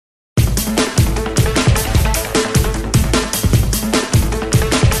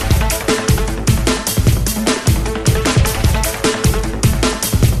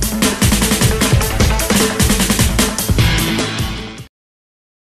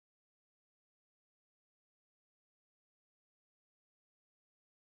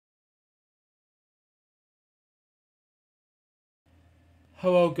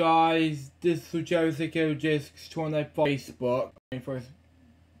Hello guys, this is LukeJ62895's Facebook, my first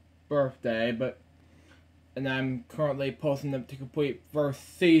birthday, and I'm currently posting up to complete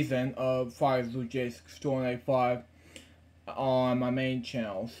first season of 5 LukeJ62895 on my main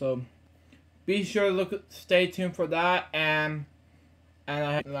channel. So be sure to stay tuned for that, and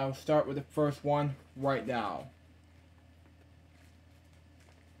I'll start with the first one right now.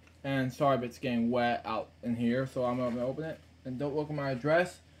 And sorry if it's getting wet out in here, so I'm gonna open it. And don't look at my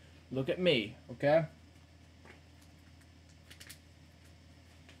address, look at me, okay?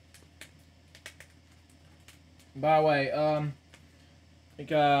 By the way,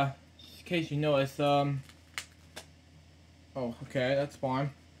 just in case you notice, oh, okay, that's fine.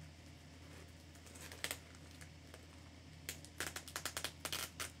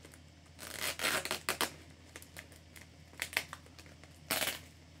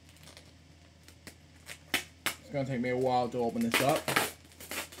 It's gonna take me a while to open this up.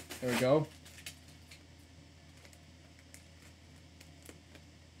 There we go.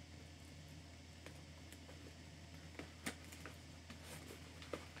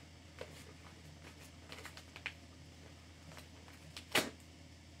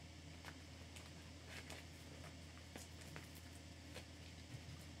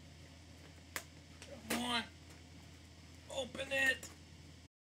 Come on, open it.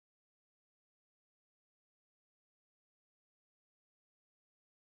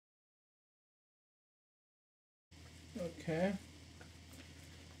 Okay.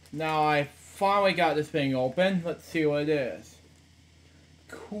 Now I finally got this thing open. Let's see what it is.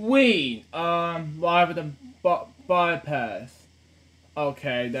 Queen. Live with the bypass.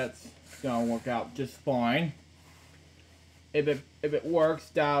 Okay, that's gonna work out just fine. If it works,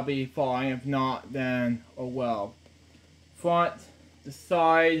 that'll be fine. If not, then oh well. Front, the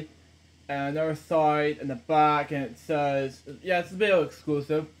side, and another side, and the back, and it says, yeah, it's a video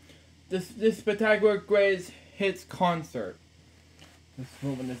exclusive. This spectacular greatest hits concert. Just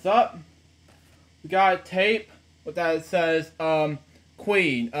moving this up. We got a tape with that it says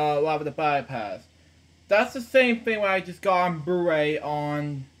Queen, live with the bypass. That's the same thing when I just got on Blu-ray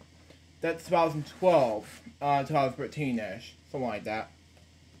on that 2012, 2013-ish, something like that.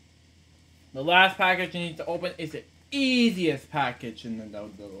 The last package you need to open is the easiest package in the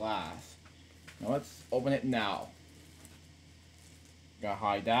last. Now let's open it now. Gotta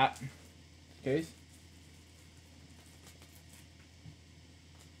hide that. Case.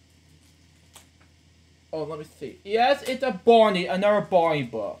 Oh, let me see. Yes, it's a Barney, another Barney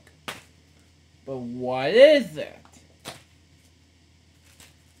book. But what is it?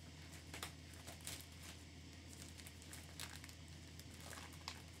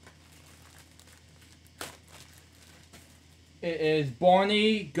 It is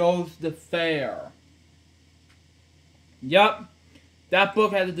Barney Goes to the Fair. Yep. That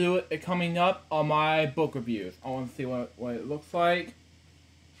book had to do with it coming up on my book reviews. I want to see what it looks like.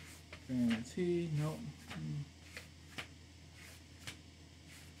 And see, nope.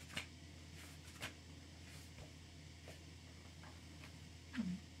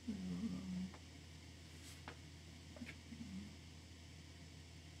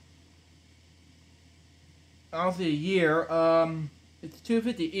 Honestly, a year. It's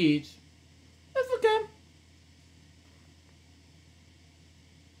 $2.50 each. That's okay.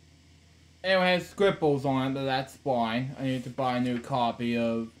 Anyway, it has scribbles on it, but that's fine. I need to buy a new copy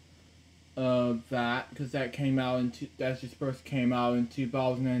of that because that came out in that just first came out in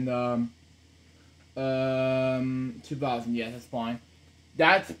 2000 yeah, that's fine.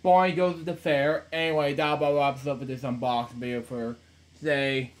 That's Barney Goes to the Fair. Anyway, that about wraps up with this unboxing video for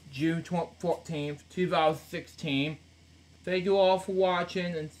today, June 14th, 2016. Thank you all for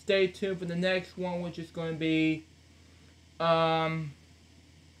watching, and stay tuned for the next one, which is going to be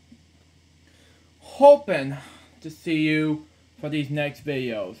hoping to see you for these next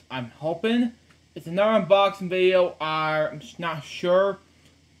videos. I'm hoping it's another unboxing video. I'm just not sure.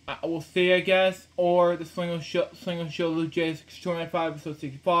 We'll see, I guess. Or the Slingo Show LukeJ62895 episode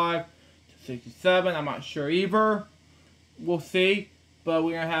 65 to 67. I'm not sure either. We'll see. But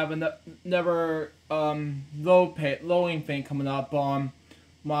we're gonna have another loading thing coming up on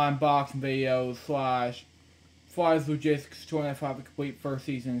my unboxing video / Flies LukeJ62895 the complete first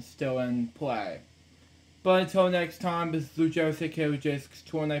season is still in play. But until next time, this is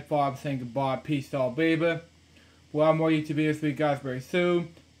LukeJ62895 saying goodbye, peace out, baby. We'll have more YouTube videos for you guys very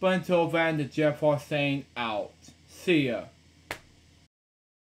soon. But until then, the Jeff Hossein out. See ya.